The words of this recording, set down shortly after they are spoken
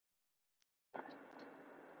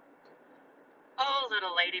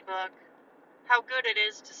little ladybug. How good it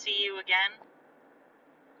is to see you again.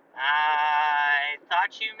 I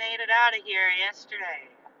thought you made it out of here yesterday.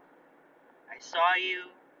 I saw you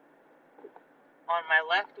on my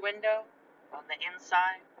left window, on the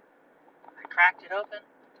inside. I cracked it open.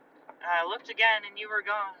 I looked again and you were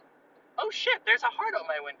gone. Oh shit, there's a heart on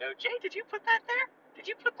my window. Jay, did you put that there? Did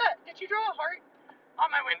you draw a heart on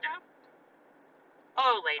my window?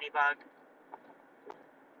 Oh, ladybug.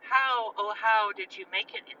 How did you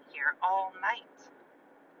make it in here all night?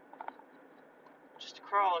 Just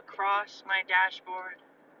crawl across my dashboard.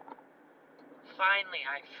 Finally,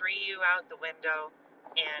 I free you out the window,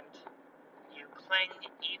 and you cling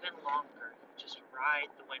even longer. You just ride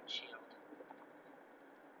the windshield.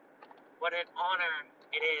 What an honor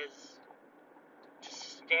it is to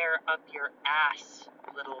stare up your ass,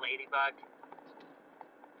 little ladybug,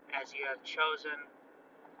 as you have chosen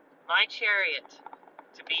my chariot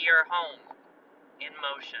to be your home in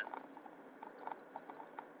motion.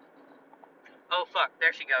 Oh fuck,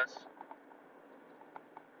 there she goes.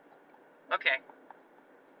 Okay.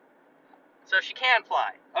 So she can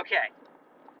fly. Okay.